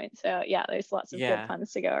that point. So yeah, there's lots of good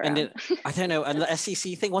puns to go around. And I don't know, and the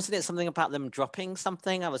SEC thing, wasn't it something about them dropping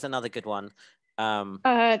something? That was another good one.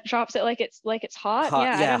 Drops it like it's hot.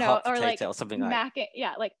 Yeah, I don't know, or like or something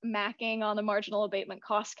like macking on the marginal abatement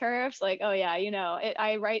cost curves. Like, oh yeah,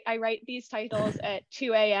 I write these titles at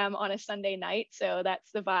 2 a.m. on a Sunday night, so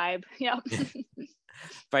that's the vibe. Yeah.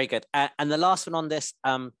 Very good. And the last one on this,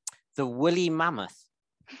 the woolly mammoth.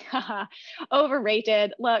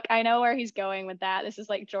 Overrated. Look, I know where he's going with that. This is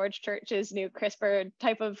like George Church's new CRISPR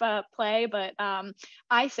type of play, but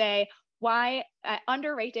I say why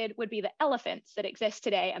underrated would be the elephants that exist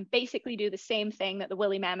today and basically do the same thing that the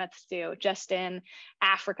woolly mammoths do, just in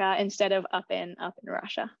Africa instead of up in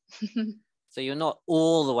Russia. So you're not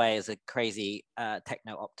all the way as a crazy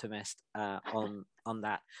techno optimist on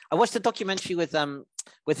that. I watched a documentary with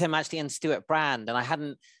him actually and Stuart Brand, and I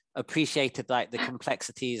hadn't appreciated like the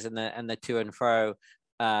complexities and the to and fro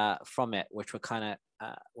from it, which were kind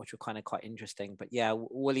of quite interesting. But yeah,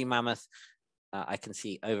 woolly mammoth, I can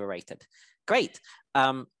see overrated. Great.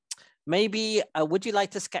 Maybe would you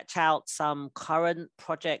like to sketch out some current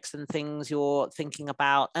projects and things you're thinking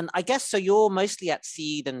about? And I guess so you're mostly at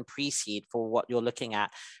seed and pre-seed for what you're looking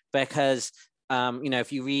at, because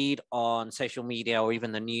if you read on social media or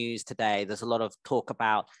even the news today, there's a lot of talk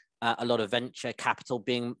about a lot of venture capital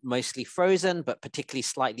being mostly frozen, but particularly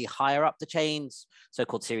slightly higher up the chains,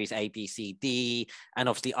 so-called Series A, B, C, D, and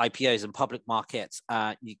obviously IPOs and public markets.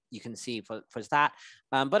 You can see for that.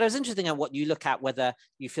 But I was interested in what you look at, whether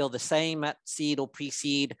you feel the same at seed or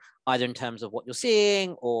pre-seed, either in terms of what you're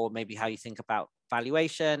seeing or maybe how you think about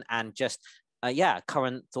valuation and just,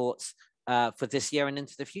 current thoughts for this year and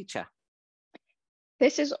into the future.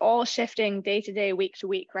 This is all shifting day to day, week to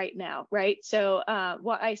week right now, right? So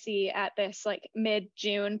what I see at this like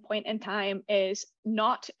mid-June point in time is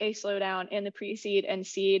not a slowdown in the pre-seed and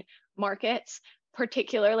seed markets,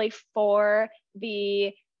 particularly for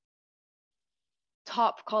the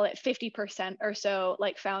top, call it 50% or so,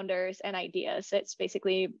 like founders and ideas. It's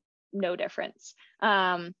basically no difference.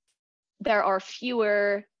 There are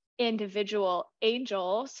fewer individual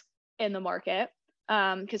angels in the market,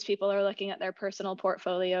 because people are looking at their personal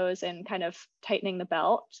portfolios and kind of tightening the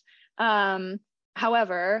belt.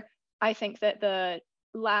 However, I think that the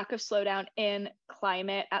lack of slowdown in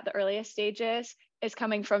climate at the earliest stages is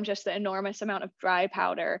coming from just the enormous amount of dry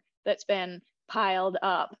powder that's been piled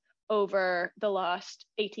up over the last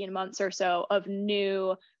 18 months or so of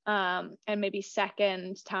new and maybe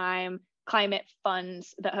second time climate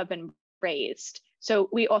funds that have been raised. So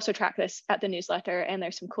we also track this at the newsletter, and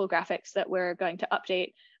there's some cool graphics that we're going to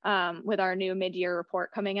update with our new mid-year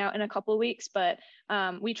report coming out in a couple of weeks. But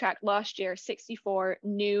we tracked last year 64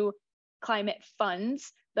 new climate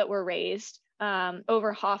funds that were raised,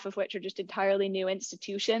 over half of which are just entirely new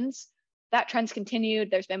institutions. That trend's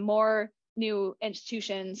continued. There's been more new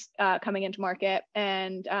institutions coming into market,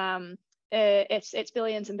 and it's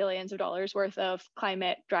billions and billions of dollars worth of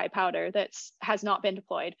climate dry powder that has not been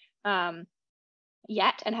deployed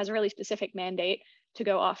yet and has a really specific mandate to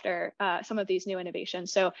go after some of these new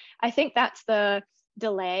innovations. So I think that's the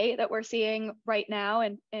delay that we're seeing right now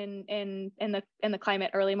in the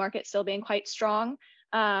climate early market still being quite strong.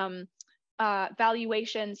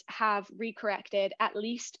 Valuations have recorrected at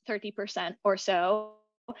least 30% or so.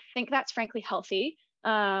 I think that's frankly healthy.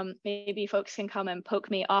 Maybe folks can come and poke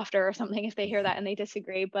me after or something if they hear that and they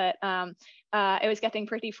disagree, but it was getting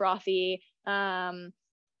pretty frothy. And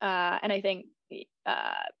I think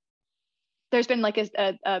there's been like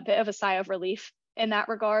a bit of a sigh of relief in that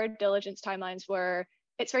regard. Diligence timelines were,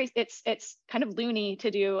 it's kind of loony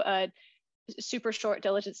to do a super short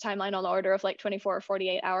diligence timeline on the order of like 24 or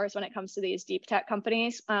 48 hours when it comes to these deep tech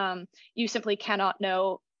companies. You simply cannot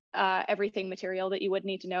know everything material that you would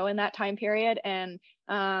need to know in that time period. And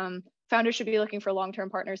founders should be looking for long-term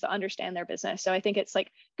partners that understand their business. So I think it's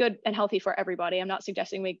like good and healthy for everybody. I'm not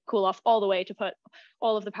suggesting we cool off all the way to put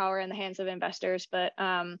all of the power in the hands of investors, but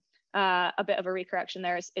a bit of a recorrection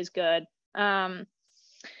there is good.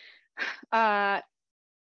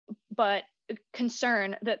 But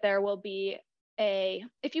concern that there will be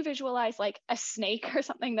if you visualize like a snake or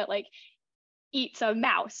something that like eats a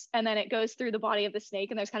mouse and then it goes through the body of the snake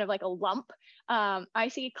and there's kind of like a lump. I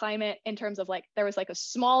see climate in terms of like there was like a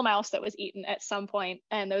small mouse that was eaten at some point,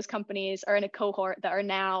 and those companies are in a cohort that are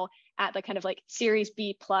now at the kind of like Series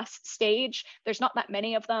B plus stage. There's not that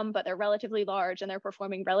many of them, but they're relatively large and they're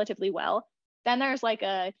performing relatively well. Then there's like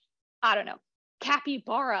I don't know,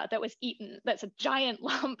 capybara that was eaten. That's a giant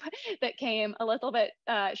lump that came a little bit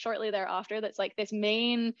shortly thereafter. That's like this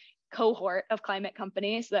main cohort of climate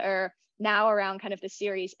companies that are now around kind of the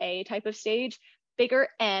Series A type of stage, bigger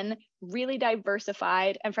N, really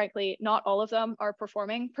diversified, and frankly, not all of them are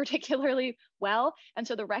performing particularly well. And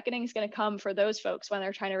so the reckoning is going to come for those folks when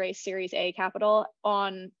they're trying to raise Series A capital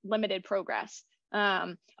on limited progress.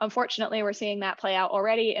 Unfortunately, we're seeing that play out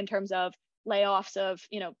already in terms of layoffs of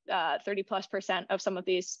 30+% of some of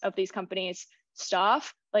these companies'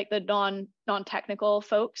 staff, like the non-technical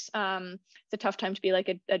folks. It's a tough time to be like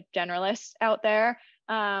a generalist out there.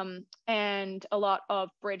 And a lot of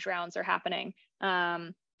bridge rounds are happening.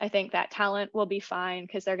 I think that talent will be fine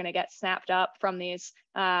because they're going to get snapped up from these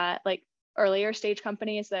like earlier stage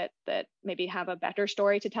companies that maybe have a better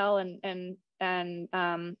story to tell and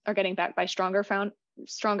are getting backed by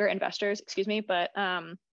stronger investors. Excuse me, but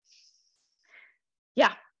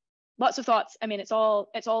yeah, lots of thoughts. I mean, it's all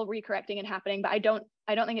recorrecting and happening, but I don't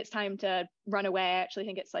think it's time to run away. I actually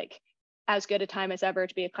think it's like as good a time as ever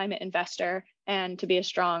to be a climate investor and to be a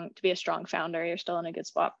strong founder. You're still in a good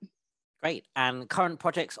spot. Great. And current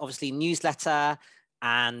projects, obviously newsletter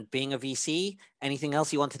and being a VC. Anything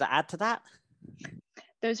else you wanted to add to that?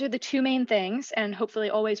 Those are the two main things, and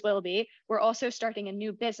hopefully always will be. We're also starting a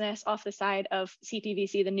new business off the side of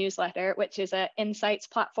CTVC, the newsletter, which is an insights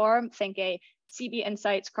platform. Think a CB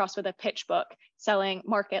Insights crossed with a pitch book, selling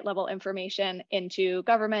market level information into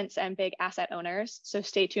governments and big asset owners. So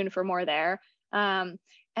stay tuned for more there. And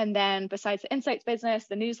then besides the insights business,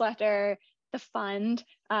 the newsletter, the fund,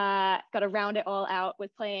 got to round it all out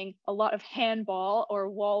with playing a lot of handball or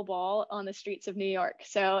wall ball on the streets of New York.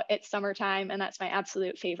 So it's summertime, and that's my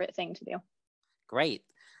absolute favorite thing to do. Great.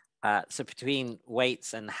 So between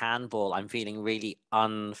weights and handball, I'm feeling really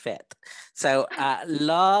unfit. So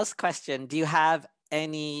last question, do you have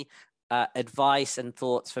any advice and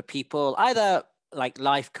thoughts for people, either like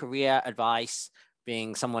life career advice,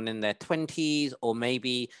 being someone in their 20s, or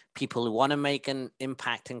maybe people who want to make an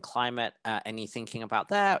impact in climate, any thinking about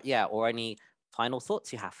that? Yeah, or any final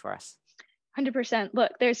thoughts you have for us? 100%.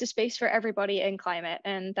 Look, there's a space for everybody in climate,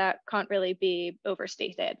 and that can't really be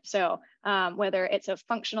overstated. So whether it's a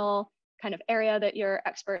functional kind of area that you're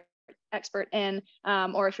expert in,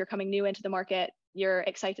 or if you're coming new into the market, you're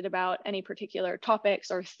excited about any particular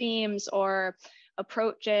topics or themes or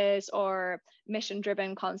approaches or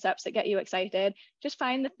mission-driven concepts that get you excited, just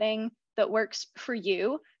find the thing that works for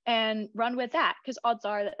you and run with that, because odds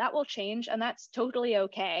are that will change, and that's totally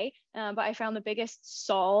okay. But I found the biggest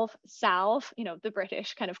salve, the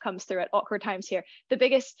British kind of comes through at awkward times here. The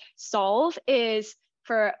biggest solve is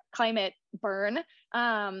for climate burn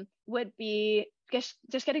would be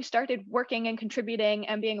just getting started working and contributing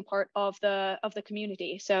and being a part of the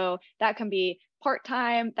community. So that can be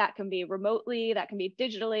part-time, that can be remotely, that can be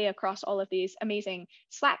digitally across all of these amazing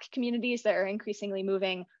Slack communities that are increasingly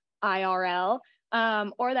moving IRL.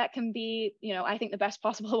 Or that can be, I think the best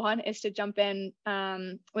possible one is to jump in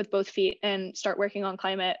with both feet and start working on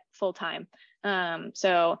climate full-time.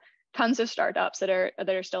 So tons of startups that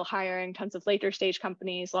are still hiring, tons of later stage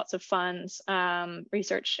companies, lots of funds,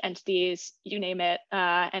 research entities, you name it.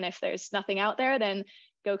 And if there's nothing out there, then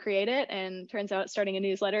go create it. And turns out starting a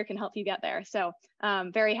newsletter can help you get there. So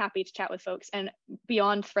very happy to chat with folks, and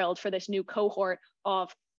beyond thrilled for this new cohort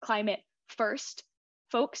of climate first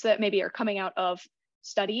folks that maybe are coming out of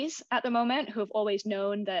studies at the moment, who have always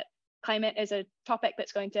known that climate is a topic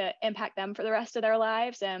that's going to impact them for the rest of their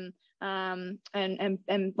lives, and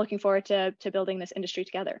looking forward to building this industry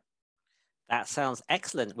together. That sounds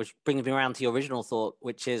excellent, which brings me around to your original thought,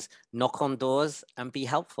 which is knock on doors and be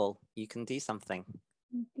helpful. You can do something.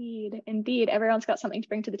 Indeed. Everyone's got something to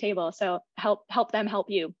bring to the table. So help them help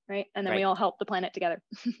you, right? And then we all help the planet together.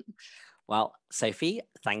 Well, Sophie,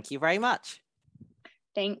 thank you very much.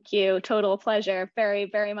 Thank you. Total pleasure. Very,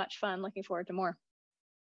 very much fun. Looking forward to more.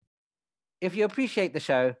 If you appreciate the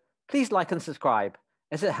show, please like and subscribe,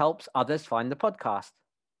 as it helps others find the podcast.